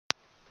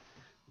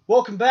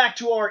Welcome back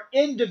to our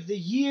end of the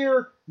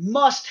year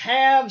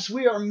must-haves.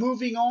 We are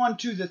moving on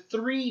to the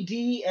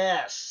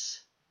 3DS.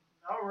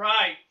 All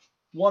right.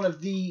 One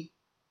of the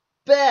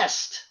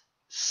best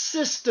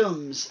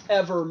systems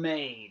ever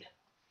made.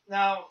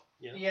 Now,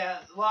 Yeah.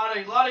 a lot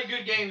of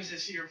good games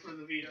this year for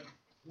the Vita.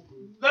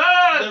 The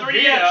 3DS.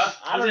 Vita?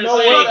 I don't was know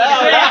gonna what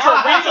say,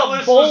 that's a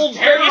list bold was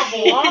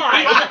terrible.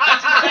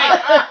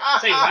 lie.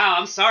 Say, wow,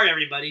 I'm sorry,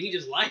 everybody. He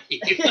just lied.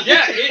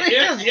 Yeah,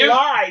 Just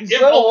lied if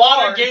so a lot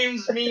hard. of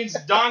games means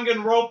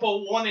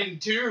Danganronpa 1 and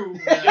 2,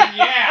 then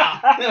yeah.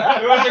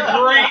 It was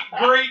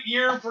a great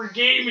year for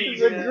gaming.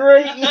 It was a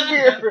great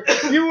year.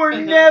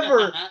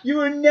 You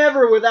were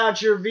never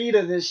without your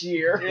Vita this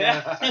year.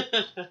 Yeah.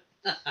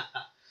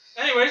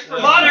 Anyways, for A a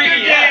lot lot of of good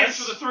good games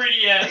for the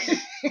 3DS.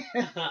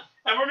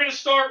 And we're going to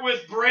start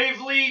with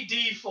Bravely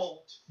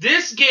Default.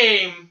 This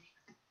game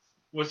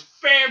was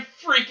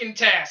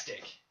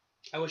fan-freaking-tastic.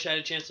 I wish I had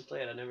a chance to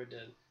play it. I never did.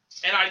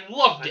 And I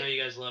loved I know it.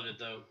 you guys loved it,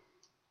 though.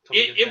 Told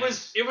me good It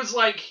things. was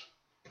like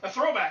a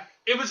throwback.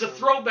 It was a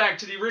throwback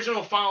to the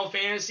original Final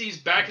Fantasies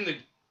back in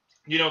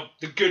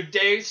the good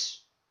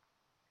days.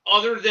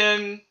 Other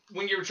than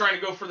when you were trying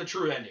to go for the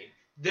true ending.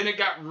 Then it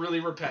got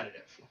really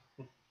repetitive.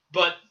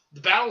 But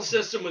the battle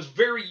system was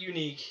very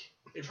unique.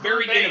 It's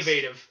very Turn-based.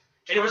 innovative.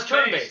 And it was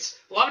Turn-based. turn-based.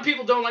 A lot of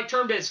people don't like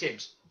turn-based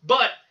games.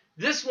 But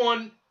this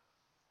one,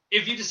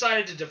 if you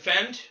decided to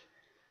defend,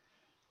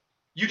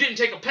 you didn't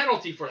take a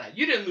penalty for that.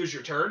 You didn't lose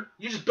your turn.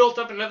 You just built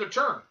up another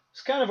turn.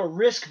 It's kind of a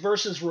risk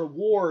versus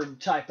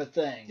reward type of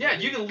thing. Yeah,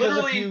 you can 'Cause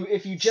literally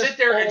if you just sit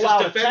there and just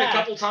all-out defend attack, a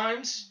couple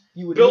times,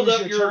 you would build lose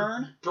up your your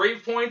turn.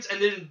 brave points,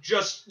 and then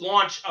just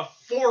launch a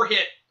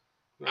 4-hit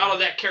out of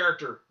that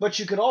character. But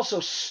you could also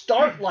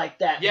start like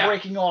that, Yeah.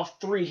 breaking off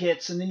 3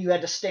 hits, and then you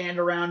had to stand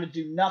around and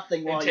do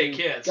nothing while take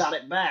you hits. got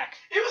it back.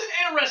 It was an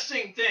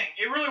interesting thing.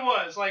 It really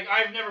was. Like,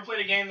 I've never played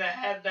a game that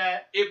had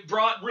that It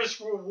brought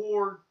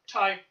risk-reward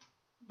type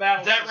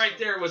battle that system. right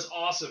there was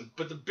awesome.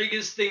 But the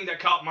biggest thing that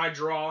caught my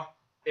draw,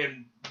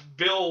 and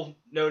Bill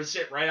noticed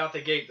it right out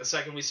the gate the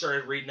second we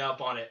started reading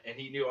up on it, and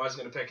he knew I was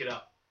going to pick it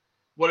up.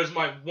 What is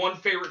my one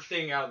favorite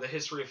thing out of the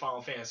history of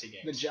Final Fantasy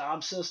games? The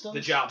job system.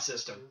 The job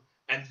system.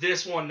 And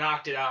this one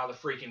knocked it out of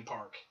the freaking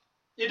park.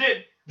 It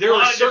did. There A were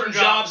lot of certain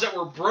different jobs that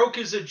were broke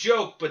as a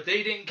joke, but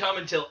they didn't come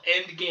until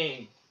end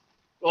game.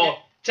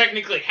 Well,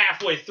 technically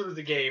halfway through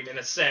the game in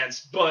a sense,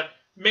 but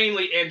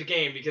mainly end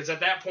game, because at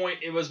that point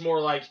it was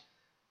more like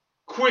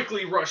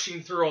quickly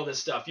rushing through all this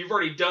stuff. You've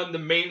already done the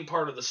main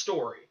part of the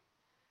story.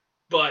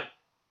 But,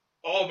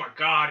 oh my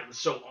god, it was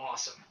so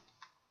awesome.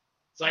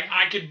 It's like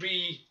I could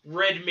be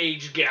Red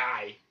Mage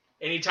guy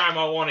anytime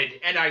I wanted,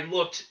 and I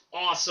looked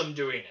awesome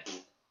doing it.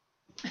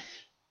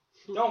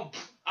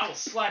 I will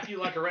slap you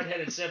like a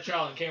redheaded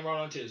stepchild in Cameron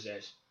on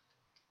Tuesdays.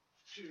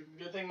 Shoot,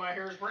 good thing my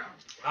hair is brown.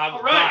 I will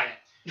All right.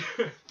 buy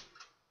it.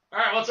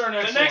 Alright, what's our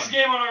next The next one?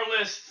 game on our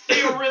list,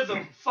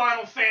 Theorhythm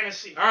Final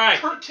Fantasy. All right.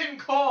 Curtain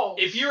Calls.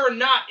 If you're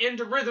not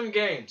into rhythm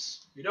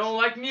games, you don't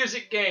like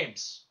music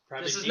games,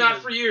 this is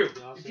not for you.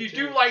 If you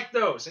do like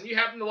those, and you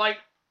happen to like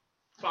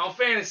Final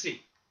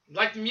Fantasy, you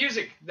like the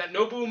music that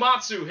Nobuo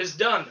Uematsu has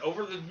done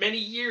over the many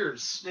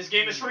years, This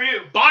game is for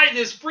you. buy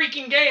this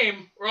freaking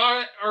game, or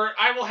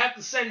I will have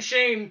to send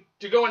Shane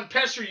to go and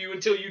pester you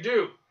until you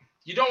do.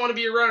 You don't want to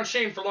be around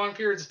Shane for long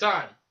periods of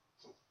time.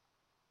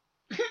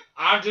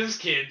 I'm just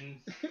kidding.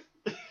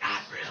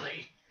 Not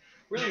really.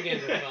 Rhythm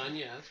games are fun.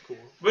 Yeah, that's cool.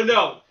 But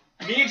no,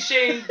 me and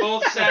Shane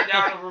both sat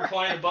down and were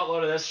playing a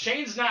buttload of this.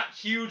 Shane's not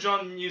huge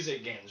on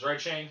music games, right,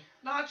 Shane?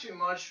 Not too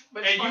much,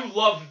 but it's And fun. you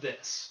loved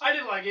this. I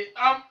did like it.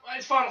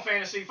 It's Final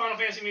Fantasy. Final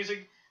Fantasy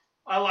music,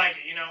 I like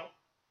it, you know.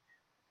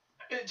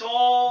 It's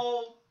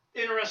all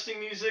interesting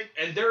music.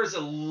 And there's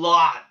a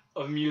lot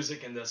of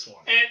music in this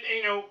one. And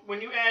you know,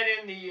 when you add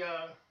in the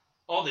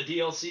All the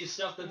DLC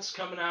stuff that's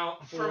coming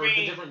out for me-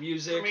 the different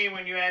music. for me,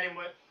 when you add in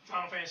what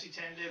Final Fantasy X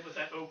did with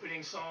that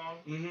opening song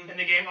Mhm. in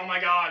the game, oh my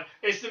god,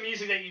 it's the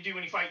music that you do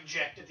when you fight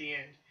Jekt at the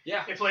end.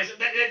 Yeah. It plays.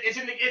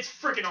 It's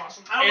freaking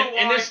awesome. I don't know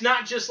why. And it's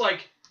not just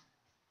like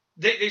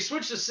they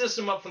switched the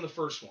system up from the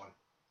first one.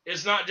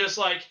 It's not just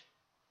like,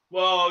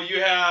 well,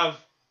 you have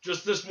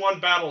just this one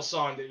battle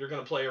song that you're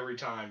going to play every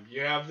time.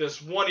 You have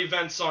this one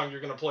event song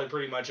you're going to play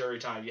pretty much every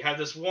time. You have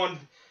this one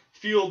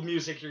field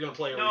music you're going to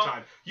play every No.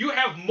 time. You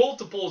have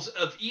multiples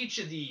of each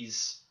of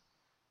these,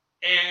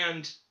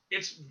 and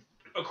it's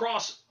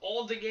across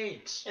all the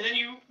games. And then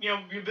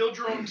you build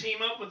your own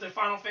team up with the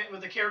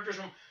with the characters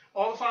from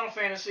all the Final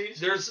Fantasies.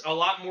 There's a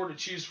lot more to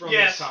choose from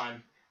Yes. this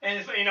time. And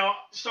if,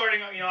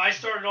 I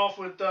started off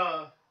with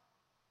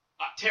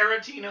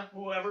Terra, Tina,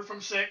 whoever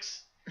from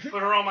 6,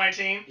 put her on my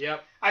team.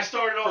 Yep. I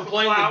started off For with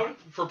playing Cloud.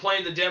 for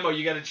playing the demo,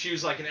 you got to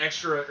choose like an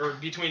extra or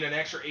between an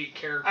extra 8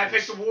 characters. I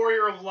picked a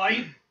Warrior of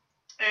Light,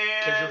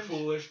 Because you're and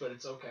foolish, but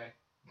it's okay.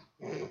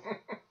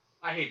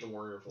 I hate the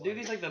Warrior of Light. Dude,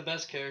 he's like the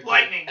best character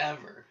Lightning.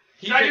 ever.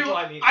 He I picked did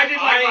Lightning. like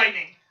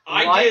Lightning.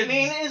 I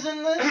Lightning did. is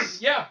in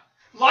this? Yeah.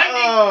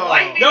 Lightning. Oh.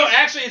 Lightning. No,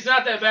 actually, it's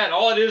not that bad.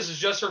 All it is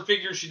just her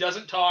figure. She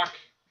doesn't talk.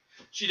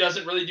 She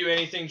doesn't really do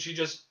anything. She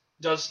just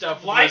does stuff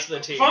with the rest of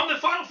the team. From the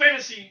Final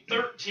Fantasy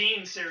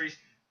 13 series,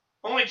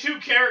 only 2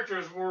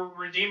 characters were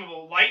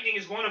redeemable. Lightning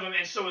is one of them,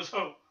 and so is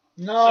Hope.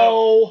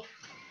 No.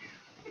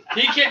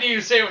 He can't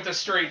even say it with a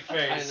straight I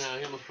face.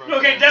 know. I'm a pro.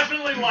 Okay,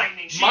 definitely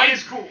Lightning. She Mine-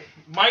 is cool.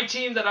 My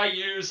team that I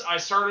use, I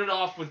started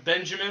off with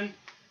Benjamin,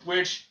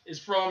 which is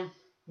from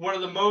one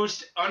of the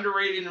most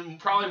underrated and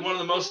probably one of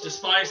the most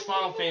despised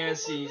Final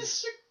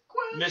Fantasies,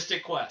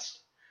 Mystic Quest.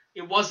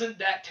 It wasn't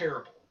that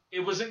terrible. It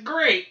wasn't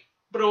great,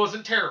 but it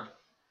wasn't terrible.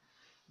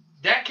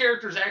 That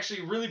character is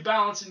actually really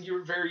balanced and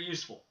you're very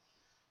useful.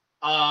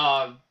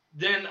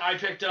 Then I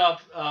picked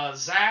up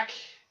Zack.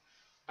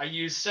 I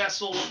used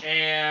Cecil,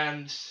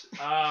 and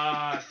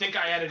I think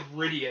I added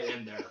Rydia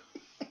in there.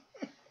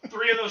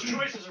 3 of those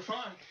choices are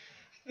fine.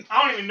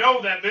 I don't even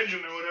know that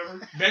Benjamin,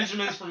 whatever.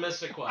 Benjamin's from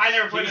Mystic Quest. I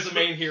never played He was this the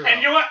main hero.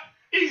 And you know what?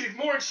 He's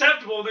more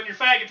acceptable than your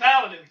faggot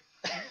paladin.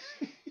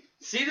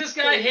 See this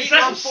guy hating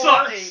Cecil on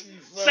sucks.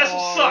 Cecil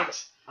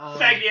sucks.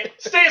 Faggot.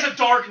 Stay as a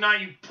Dark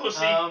Knight, you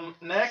pussy.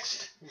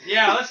 Next.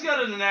 Yeah, let's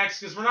go to the next,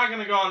 because we're not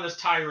going to go on this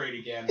tirade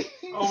again.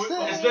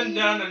 It's been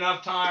done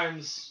enough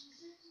times.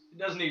 It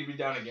doesn't need to be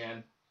done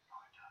again.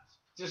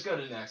 Just go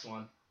to the next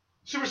one.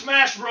 Super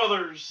Smash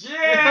Brothers.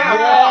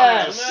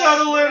 Yeah! Yes.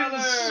 Settle it and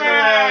Brothers.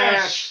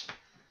 smash!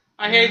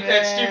 I hate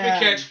that stupid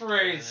Man.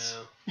 catchphrase.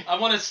 know. I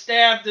want to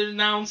stab the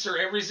announcer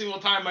every single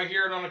time I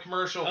hear it on a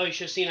commercial. Oh, you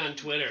should have seen on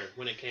Twitter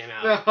when it came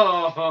out.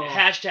 Oh.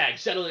 Hashtag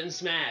settle it and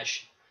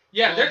smash.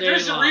 Yeah, all day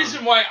there's a long.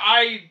 reason why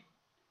I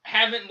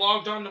haven't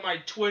logged onto my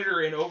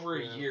Twitter in over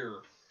a Yeah. year.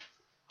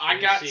 I I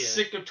got see it.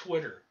 sick of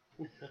Twitter.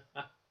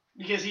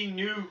 Because he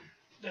knew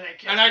that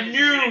it And I was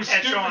knew gonna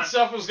catch stupid on.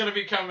 stuff was going to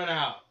be coming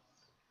out.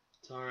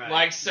 It's alright.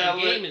 Like the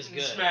Settle game It is and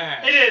good.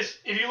 Smash. It is.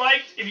 If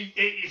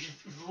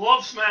you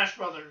love Smash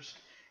Brothers,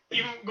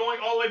 even going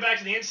all the way back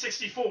to the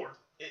N64,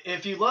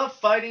 If you love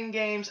fighting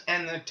games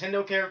and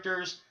Nintendo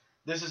characters,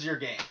 this is your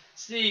game.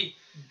 See,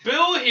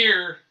 Bill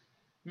here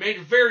made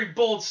a very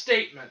bold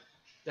statement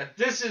that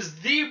this is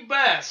the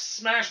best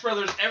Smash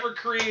Brothers ever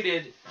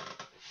created,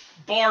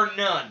 bar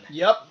none.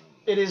 Yep.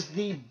 It is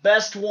the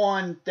best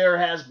one there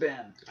has been. I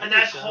and think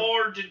that's so.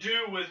 hard to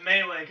do with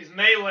Melee, because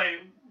Melee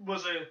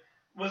was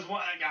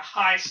like a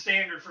high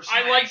standard for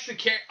Smash.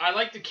 I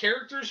like the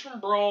characters from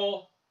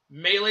Brawl.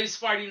 Melee's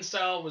fighting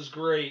style was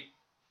great.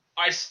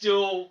 I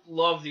still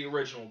love the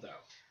original though,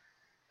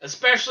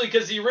 especially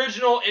because the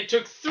original, it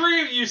took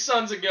 3 of you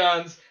sons of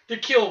guns to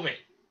kill me.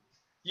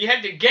 You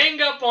had to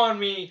gang up on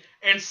me,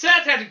 and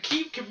Seth had to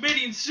keep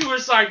committing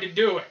suicide to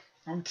do it.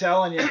 I'm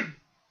telling you,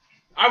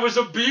 I was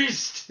a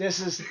beast. this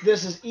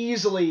is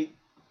easily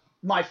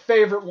my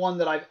favorite one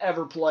that I've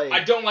ever played.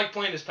 I don't like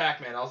playing as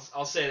Pac-Man.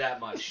 I'll say that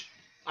much.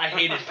 I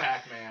hated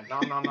Pac-Man. No.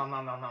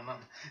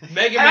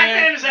 Mega Pac-Man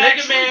Man is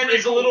actually is pretty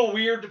a cool. little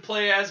weird to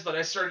play as, but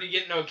I started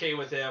getting okay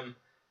with him.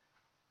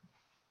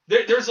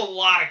 There's a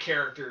lot of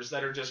characters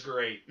that are just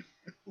great.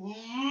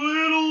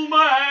 Little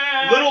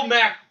Mac. Little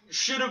Mac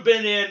should have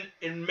been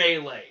in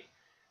Melee.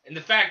 And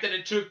the fact that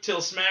it took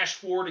till Smash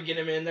 4 to get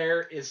him in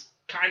there is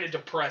kind of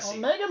Well, depressing.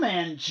 Mega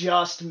Man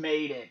just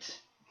made it.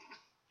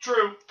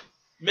 True.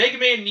 Mega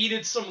Man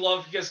needed some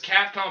love because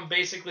Capcom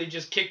basically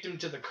just kicked him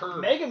to the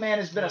curb. Mega Man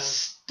has been Yeah. a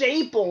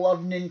staple of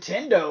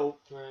Nintendo.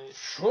 Right.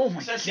 Oh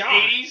my Since the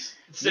god. 80s.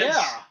 Since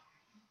Yeah.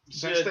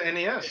 Since the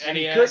NES. And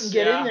he NES, couldn't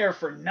get yeah. in there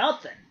for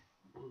nothing.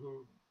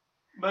 Mm-hmm.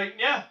 But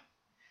yeah.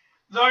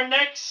 Our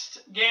next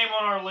game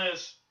on our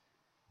list,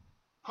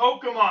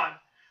 Pokemon.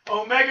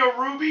 Omega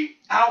Ruby,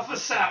 Alpha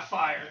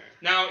Sapphire.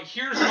 Now,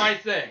 here's my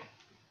thing.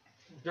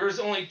 There's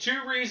only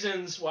 2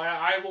 reasons why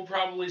I will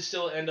probably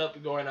still end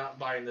up going out and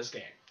buying this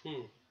game.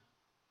 Hmm.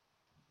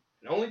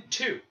 And only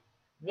 2.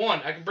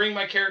 1, I can bring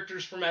my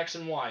characters from X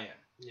and Y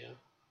in. Yeah.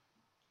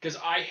 Because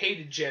I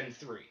hated Gen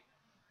 3.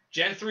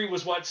 Gen 3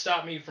 was what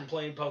stopped me from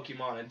playing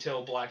Pokemon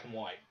until Black and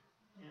White.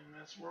 And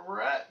that's where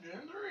we're at,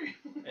 Gen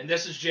 3. And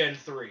this is Gen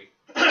 3.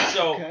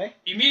 So, Okay.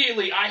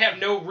 immediately, I have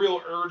no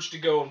real urge to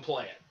go and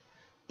play it.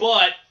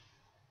 But,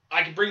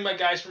 I can bring my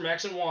guys from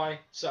X and Y,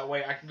 so that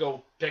way I can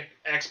go pick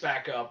X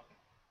back up,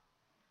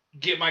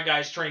 get my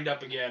guys trained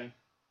up again,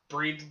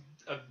 breed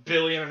 1.5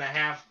 billion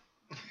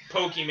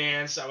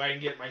Pokemon so I can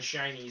get my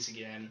shinies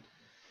again,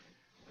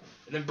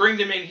 and then bring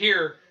them in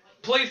here,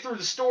 play through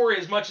the story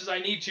as much as I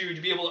need to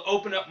be able to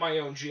open up my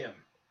own gym.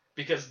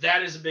 Because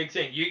that is a big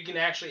thing. You can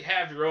actually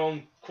have your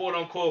own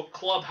quote-unquote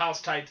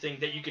clubhouse type thing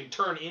that you can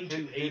turn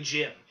into a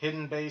gym.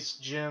 Hidden base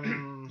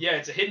gym. Yeah,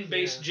 it's a hidden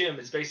base gym.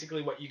 It's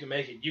basically what you can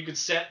make it. You could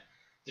set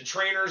the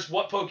trainers,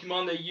 what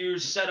Pokemon they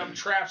use, set up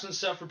traps and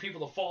stuff for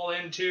people to fall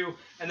into,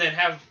 and then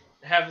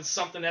have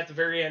something at the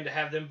very end to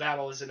have them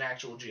battle as an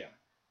actual gym.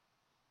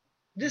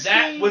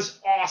 That was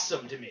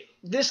awesome to me.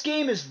 This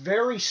game is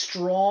very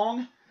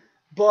strong,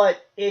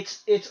 but it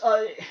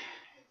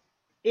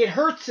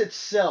hurts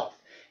itself.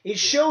 It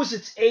shows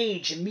its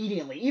age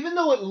immediately. Even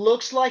though it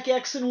looks like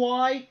X and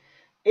Y,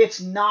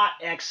 it's not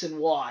X and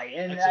Y.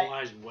 And X and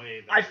Y is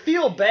way better. I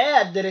feel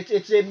bad that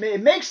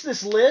it makes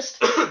this list,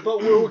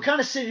 but we're kind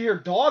of sitting here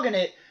dogging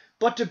it.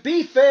 But to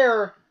be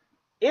fair,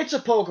 it's a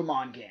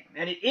Pokemon game,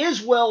 and it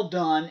is well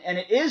done, and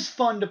it is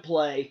fun to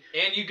play,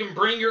 And you can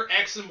bring your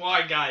X and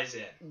Y guys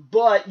in.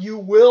 but you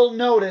will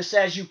notice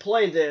as you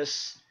play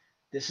this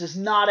is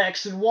not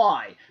X and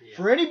Y. Yeah.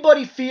 For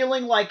anybody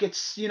feeling like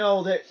it's,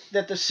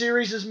 that the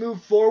series has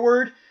moved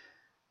forward,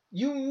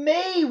 you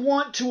may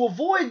want to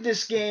avoid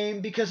this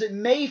game because it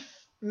may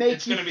make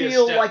It's you gonna be a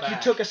feel step like you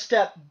back. took a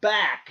step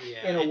back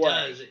Yeah, in a it way.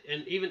 does.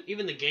 And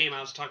even the game, I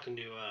was talking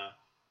to a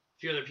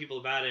few other people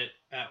about it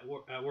at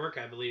work,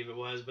 I believe it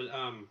was, but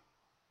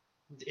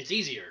it's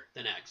easier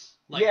than X.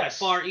 Like Yes.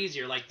 by far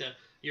easier. Like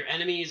your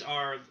enemies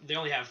they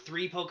only have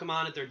 3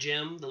 Pokemon at their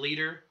gym. The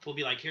leader will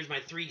be like, here's my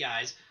 3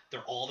 guys.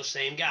 They're all the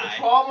same guy.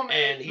 The problem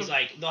And is he's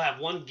like, they'll have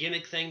one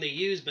gimmick thing they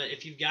use, but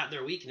if you've got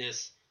their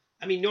weakness,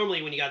 I mean,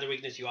 normally when you got their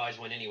weakness, you always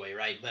win anyway,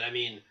 right? But I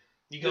mean,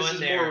 you go This in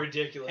is there. more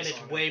ridiculous. And it's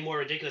on it. way more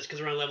ridiculous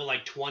because we're on level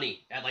like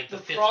 20 at like the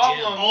The 5th problem-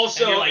 gym.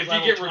 Also, And you're, like, if you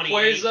level get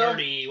 28, Rayquaza,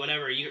 30,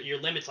 whatever, your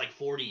limit's like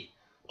 40.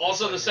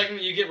 also That's the second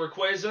that you get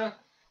Rayquaza,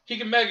 he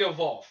can Mega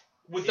Evolve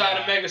without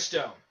Yeah. a Mega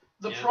Stone.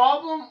 the Yeah.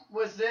 problem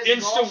with this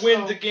is Insta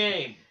win also the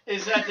game.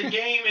 is that the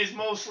game is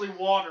mostly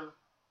water.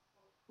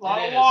 A lot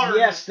It of is. water.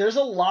 Yes, there's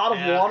a lot of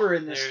Yeah, water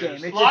in this there game.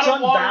 is. It's, Lot it's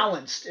of water.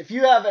 unbalanced. If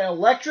you have an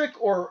electric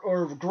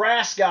or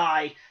grass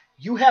guy,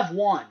 you have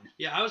one.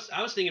 Yeah, I was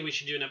thinking we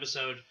should do an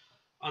episode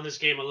on this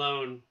game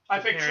alone, I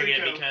picked comparing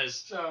it Trico. because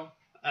So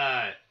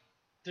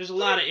there's a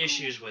lot of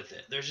issues with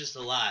it. There's just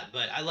a lot,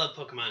 but I love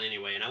Pokemon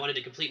anyway, and I wanted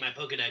to complete my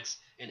Pokedex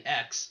in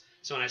X.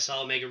 So when I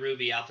saw Omega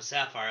Ruby, Alpha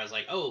Sapphire, I was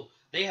like, oh,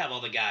 they have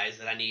all the guys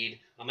that I need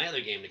on my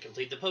other game to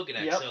complete the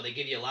Pokedex. Yep. So they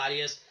give you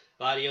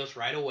Latios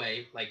right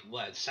away, like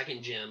what,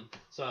 second gym.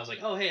 So I was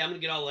like, oh hey, I'm gonna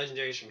get all the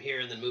legendaries from here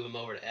and then move them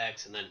over to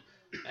X, and then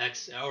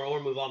X or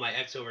move all my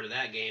X over to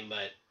that game.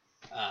 But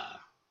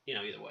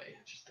either way,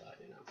 I just thought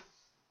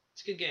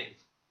it's a good game.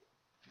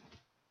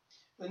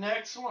 the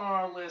next one on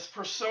our list,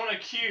 Persona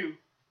Q,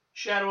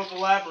 Shadow of the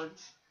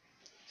Labyrinth.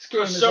 This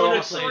game is Persona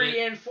awesome.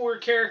 3 and 4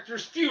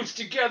 characters fused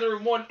together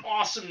in one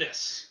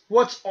awesomeness.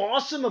 What's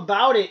awesome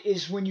about it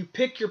is when you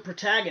pick your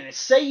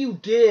protagonist. Say you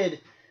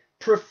did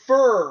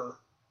prefer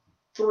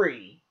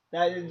 3.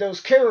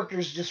 Those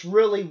characters just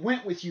really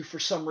went with you for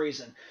some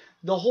reason.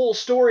 The whole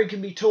story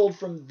can be told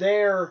from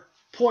their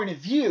point of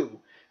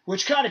view,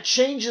 which kind of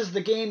changes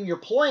the game you're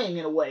playing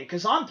in a way.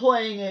 Because I'm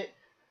playing it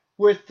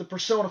with the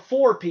Persona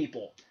 4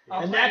 people.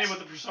 I'm And playing that's- it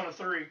with the Persona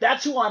 3.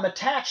 That's who I'm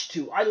attached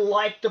to. I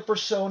like the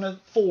Persona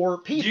 4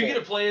 people. Do you get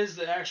to play as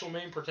the actual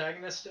main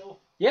protagonist still?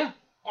 Yeah.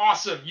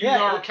 Awesome. Yeah,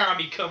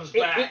 Murakami comes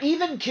It back.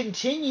 even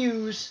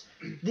continues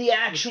the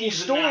actual Izanami.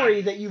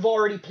 story that you've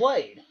already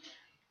played.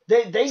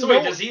 They So know.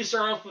 wait, does he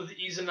start off with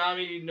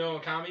Izanami no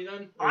Akami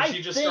then? Or does I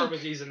he just start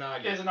think- with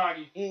Izanagi?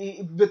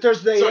 Izanagi. But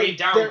there's So he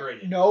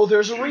downgraded. No,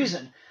 there's a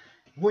reason.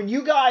 When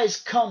you guys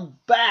come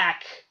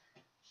back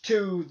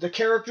to the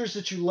characters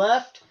that you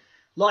left,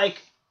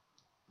 like,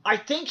 I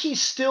think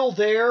he's still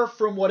there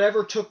from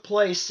whatever took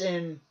place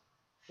in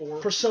 4.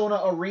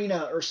 Persona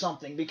Arena or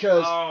something,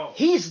 because Oh.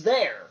 he's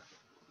there.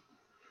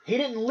 He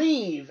didn't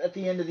leave at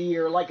the end of the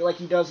year like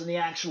he does in the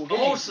actual game.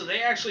 Oh, so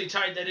they actually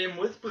tied that in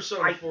with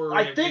Persona 4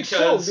 I think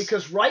so,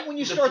 because right when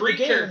you the start 3 the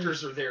game,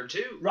 characters are there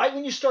too. right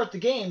when you start the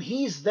game,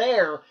 he's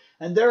there,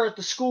 and they're at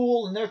the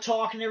school, and they're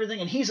talking and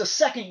everything, and he's a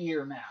second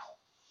year now.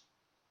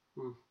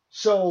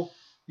 So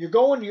you're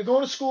going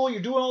to school,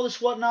 you're doing all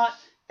this whatnot,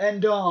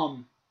 and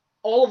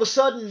all of a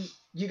sudden,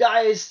 you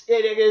guys,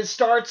 it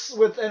starts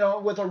with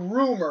with a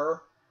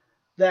rumor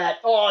that,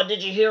 oh,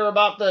 did you hear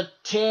about the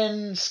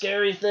 10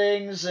 scary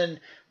things? And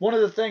one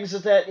of the things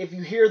is that if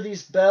you hear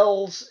these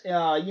bells,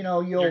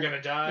 you'll You're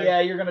gonna die. yeah,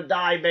 you're gonna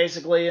die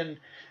basically, and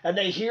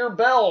they hear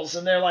bells,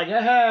 and they're like,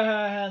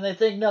 and they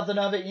think nothing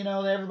of it,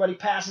 everybody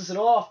passes it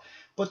off.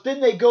 But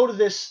then they go to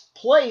this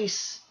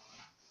place,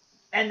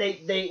 and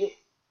they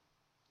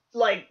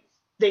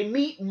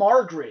meet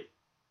Margaret,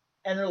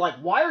 and they're like,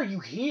 why are you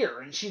here?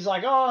 And she's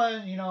like,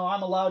 oh,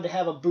 I'm allowed to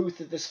have a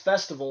booth at this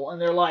festival.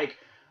 And they're like,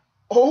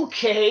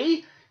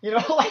 okay,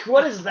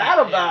 what is that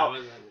about?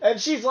 And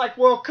she's like,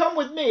 well, come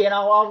with me, and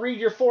I'll read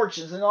your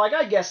fortunes. And they're like,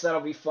 I guess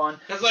that'll be fun.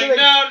 It's So like,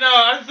 they-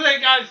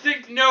 I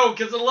think no,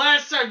 because the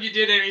last time you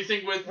did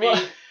anything with me,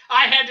 Well-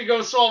 I had to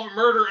go solve a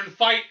murder and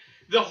fight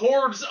the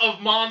hordes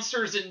of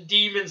monsters and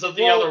demons of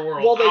the Well- other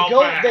world. Well, they I'll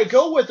go pass. they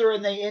go with her,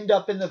 and they end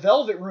up in the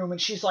Velvet Room,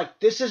 and she's like,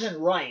 this isn't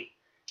right.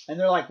 And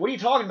they're like, what are you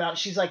talking about? And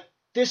she's like,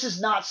 this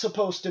is not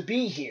supposed to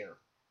be here.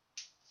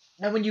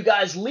 And when you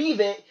guys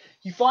leave it,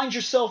 you find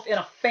yourself in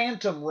a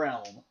phantom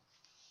realm.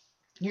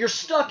 You're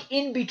stuck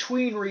in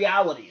between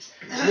realities.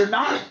 You're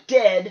not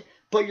dead,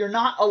 but you're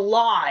not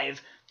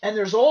alive. And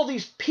there's all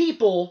these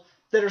people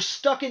that are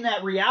stuck in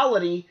that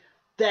reality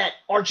that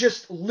are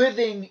just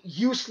living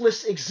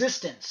useless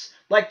existence.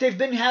 Like they've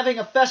been having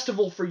a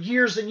festival for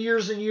years and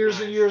years and years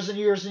and Nice. years and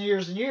years and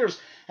years and years.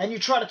 And you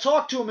try to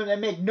talk to them and they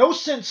make no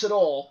sense at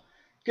all.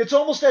 It's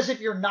almost as if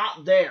you're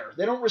not there.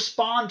 They don't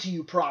respond to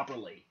you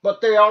properly,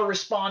 but they are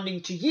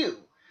responding to you.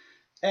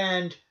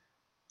 And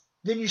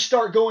then you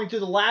start going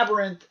through the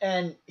labyrinth,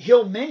 and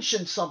he'll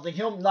mention something.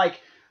 He'll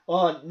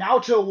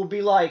Naoto will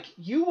be like,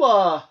 "You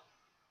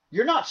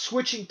you're not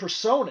switching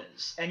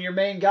personas, and your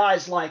main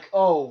guy's like,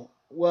 oh,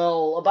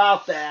 well,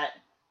 about that,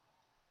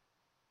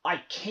 I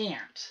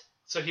can't.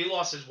 So he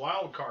lost his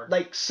wild card.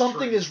 Like,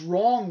 something True. is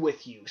wrong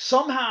with you.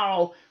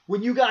 Somehow,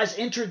 when you guys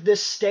entered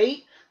this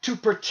state, to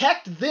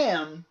protect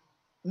them,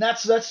 and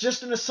that's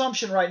just an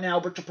assumption right now,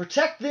 but to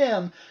protect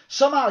them,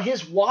 somehow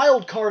his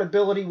wild card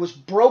ability was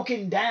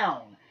broken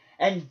down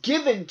and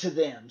given to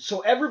them.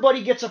 So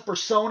everybody gets a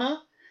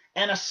persona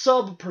and a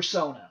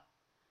sub-persona.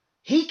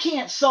 He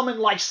can't summon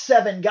like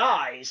 7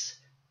 guys.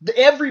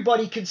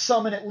 Everybody can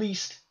summon at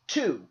least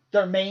 2.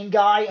 Their main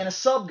guy and a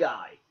sub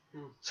guy.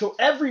 So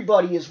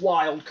everybody is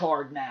wild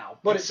card now.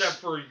 But except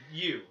for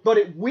you. But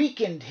it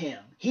weakened him.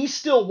 He's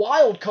still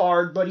wild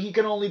card, but he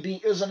can only be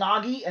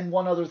Izanagi and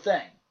one other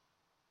thing.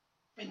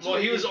 Well,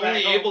 he was He's only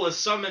back on- able to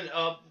summon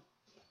up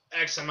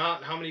X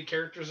amount. How many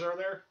characters are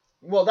there?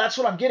 Well, that's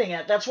what I'm getting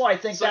at. That's why I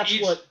think So that's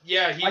each- what...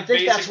 Yeah, he I think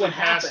basically that's what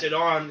passed happened. it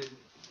on.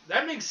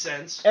 That makes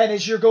sense. And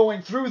as you're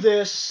going through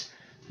this,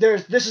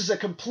 this is a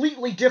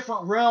completely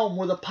different realm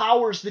where the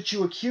powers that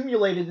you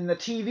accumulated in the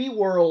TV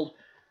world,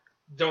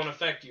 Don't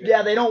affect you.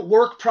 yeah, they don't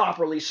work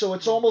properly. So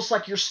it's almost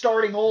like you're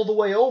starting all the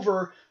way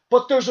over,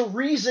 but there's a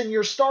reason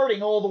you're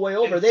starting all the way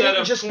over. Instead They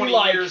didn't of just 20 be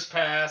like... years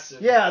pass.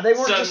 And Yeah, they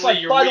weren't just suddenly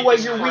like, you're by the weak way,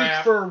 as you're crap.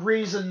 weak for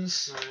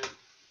reasons... Right.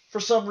 For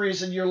some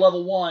reason, you're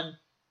level 1.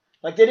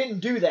 Like, they didn't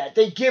do that.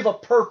 They give a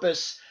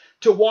purpose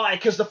to why.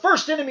 Because the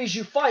first enemies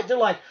you fight, they're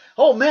like,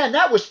 oh man,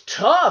 that was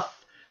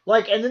tough.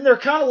 Like, and then they're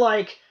kind of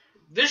like,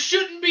 This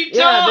shouldn't be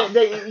yeah,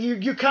 tough.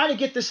 you kind of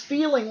get this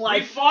feeling We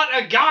like, fought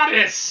a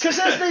goddess. because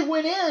as they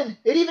went in,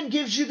 it even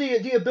gives you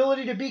the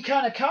ability to be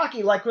kind of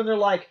cocky. Like when they're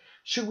like,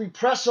 should we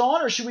press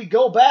on or should we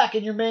go back?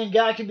 And your main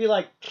guy can be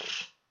like,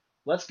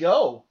 let's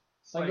go.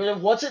 Like,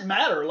 what's it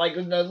matter? Like,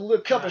 a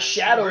couple Right.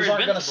 shadows We're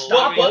aren't going to invincible.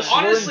 stop Well, us.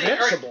 honestly, We're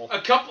invincible. a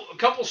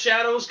couple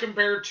shadows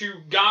compared to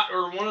God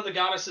or one of the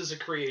goddesses of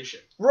creation.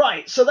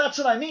 Right, so that's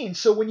what I mean.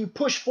 So when you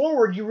push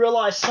forward, you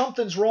realize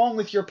something's wrong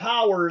with your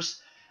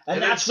powers, and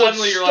And then that's what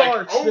suddenly you're like,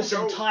 starts "Oh, this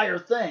no." entire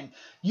thing.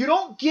 You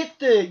don't get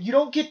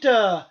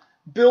to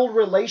build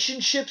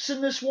relationships in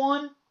this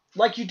one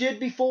like you did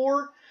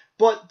before,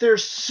 but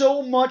there's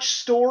so much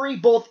story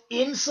both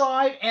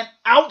inside and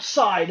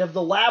outside of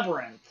the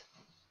labyrinth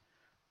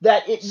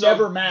that it So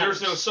never matters.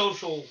 There's no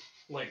social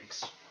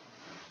links.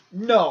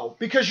 No,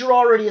 because you're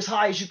already as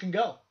high as you can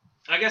go.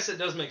 I guess it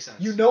does make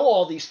sense. You know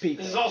all these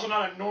people. This is also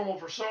not a normal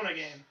Persona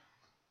game.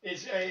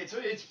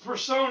 It's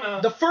Persona.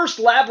 The first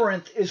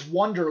labyrinth is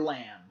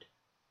Wonderland.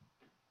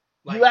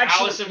 like You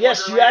actually, Alice in yes,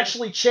 you Wonderland?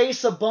 actually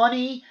chase a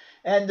bunny,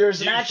 and there's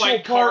Do an you actual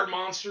fight part. card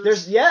monsters?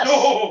 There's yes.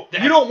 No!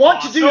 You don't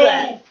want to do No!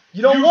 that.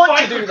 You don't want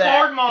fight to do the that.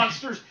 card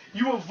monsters.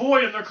 You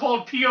avoid them. They're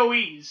called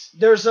POEs.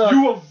 There's a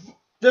You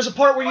there's a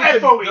part where you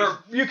FOEs. can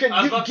you can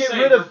I was you can about to get say,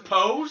 rid of they're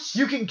pose.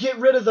 you can get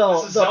rid of This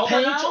the is Zelda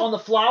paint now? on the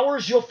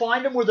flowers. You'll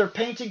find them where they're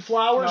painting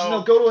flowers, and No.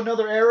 they'll go to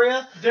another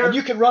area, They're- and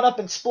you can run up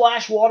and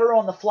splash water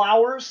on the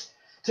flowers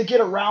to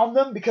get around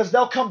them because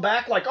they'll come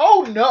back like,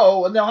 oh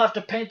no, and they'll have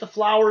to paint the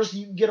flowers.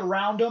 And you can get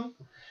around them.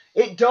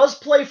 It does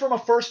play from a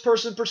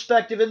first-person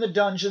perspective in the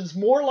dungeons,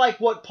 more like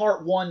what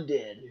Part 1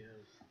 did. Yeah.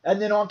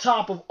 And then on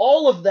top of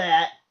all of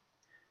that,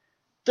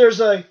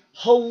 there's a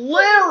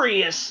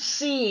hilarious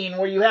scene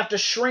where you have to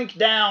shrink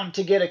down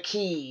to get a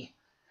key.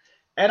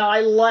 And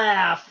I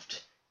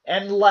laughed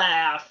and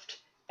laughed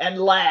and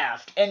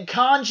laughed. And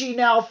Kanji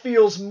now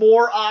feels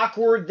more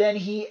awkward than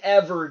he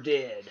ever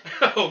did.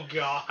 Oh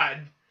God.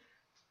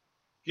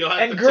 You'll have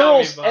And to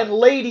girls tell me and about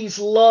ladies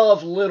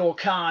love little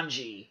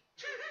Kanji.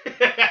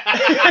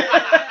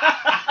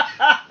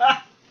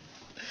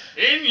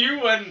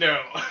 Innuendo.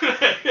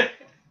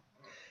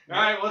 All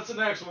right, what's the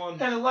next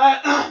one? And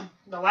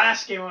the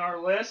last game on our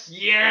list,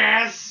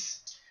 Yes.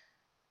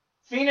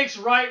 Phoenix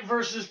Wright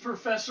versus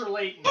Professor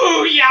Layton.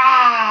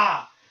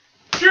 Booyah!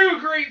 Two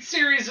great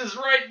series is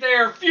right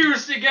there,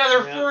 fused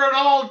together Yeah. for an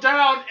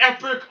all-down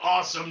epic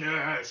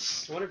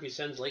awesomeness. I wonder if he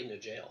sends Leighton to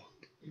jail.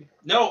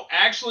 No,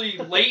 actually,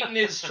 Layton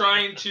is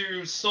trying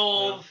to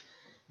solve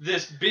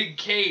this big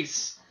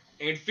case,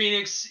 and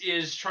Phoenix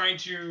is trying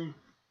to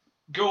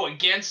go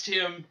against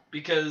him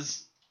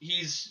because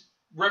he's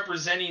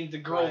representing the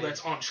girl Right.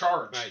 that's on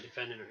charge. Right,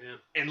 defending her, yeah.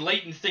 And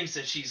Layton thinks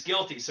that she's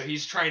guilty, so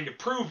he's trying to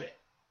prove it.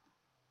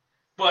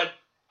 But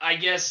I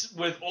guess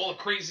with all the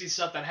crazy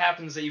stuff that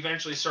happens, they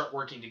eventually start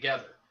working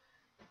together.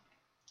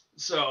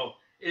 So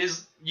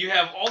you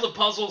have all the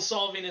puzzle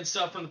solving and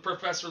stuff from the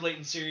Professor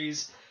Layton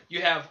series.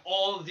 You have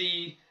all of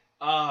the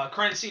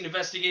crime scene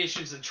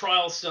investigations and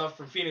trial stuff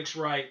from Phoenix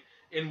Wright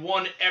in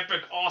one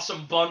epic,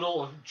 awesome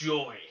bundle of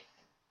joy.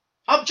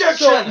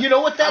 Objection! So, you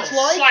know what that's I'll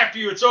like? slap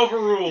you, it's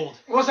overruled.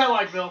 What's that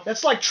like, Bill?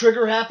 That's like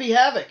Trigger Happy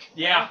Havoc.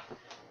 Yeah.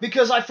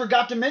 Because I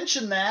forgot to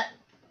mention that.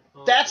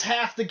 Oh, That's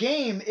half the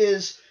game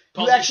is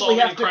you Puzzle actually solving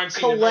have and to crime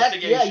scene collect.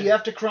 Yeah, investigation. you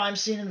have to crime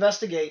scene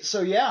investigate.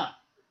 So yeah.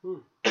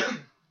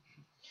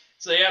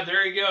 So yeah,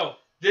 there you go.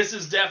 This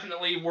is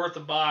definitely worth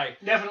a buy.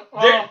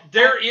 Definitely.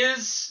 There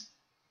is,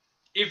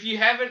 if you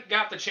haven't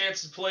got the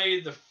chance to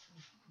play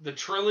the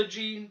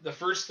trilogy, the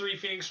first 3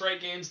 Phoenix Wright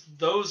games,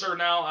 those are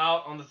now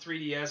out on the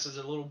 3DS as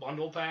a little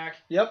bundle pack.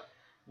 Yep.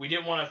 We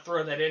didn't want to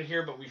throw that in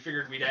here, but we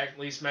figured we'd at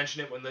least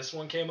mention it when this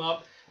one came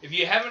up. If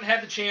you haven't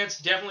had the chance,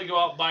 definitely go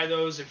out and buy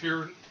those. If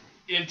you're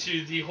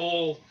into the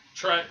whole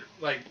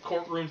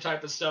courtroom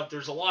type of stuff,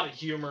 there's a lot of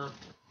humor.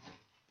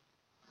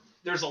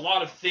 There's a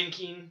lot of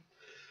thinking.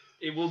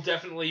 It will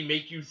definitely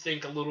make you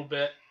think a little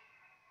bit.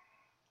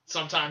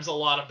 Sometimes a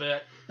lot of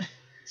bit.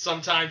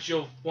 Sometimes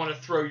you'll want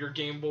to throw your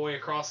Game Boy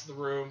across the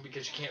room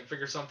because you can't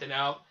figure something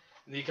out.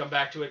 And then you come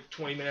back to it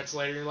 20 minutes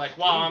later and you're like,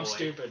 wow, I'm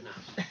stupid.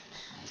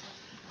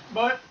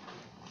 But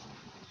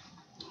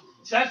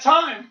it's that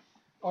time.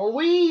 Are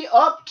we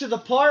up to the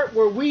part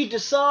where we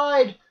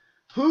decide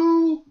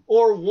who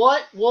or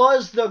what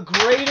was the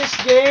greatest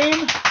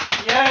game?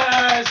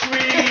 Yes,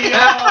 we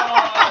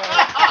are.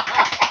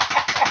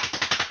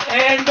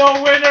 And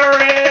the winner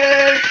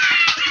is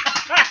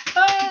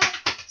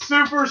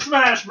Super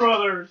Smash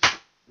Brothers.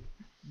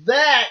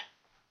 That,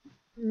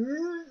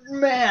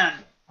 man,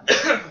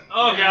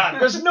 Oh, God.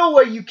 there's no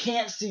way you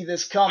can't see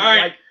this coming. All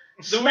right. Like,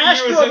 The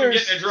Smash Wii U is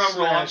Brothers, getting a drum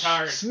roll. I'm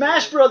tired.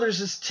 Smash Brothers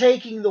is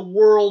taking the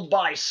world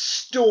by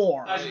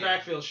storm. How's your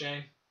back feel,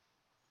 Shane?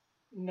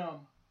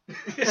 Numb.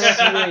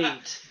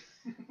 Sweet.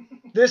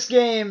 This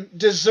game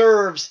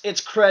deserves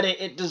its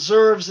credit. It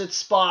deserves its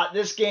spot.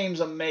 This game's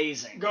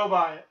amazing. Go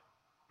buy it.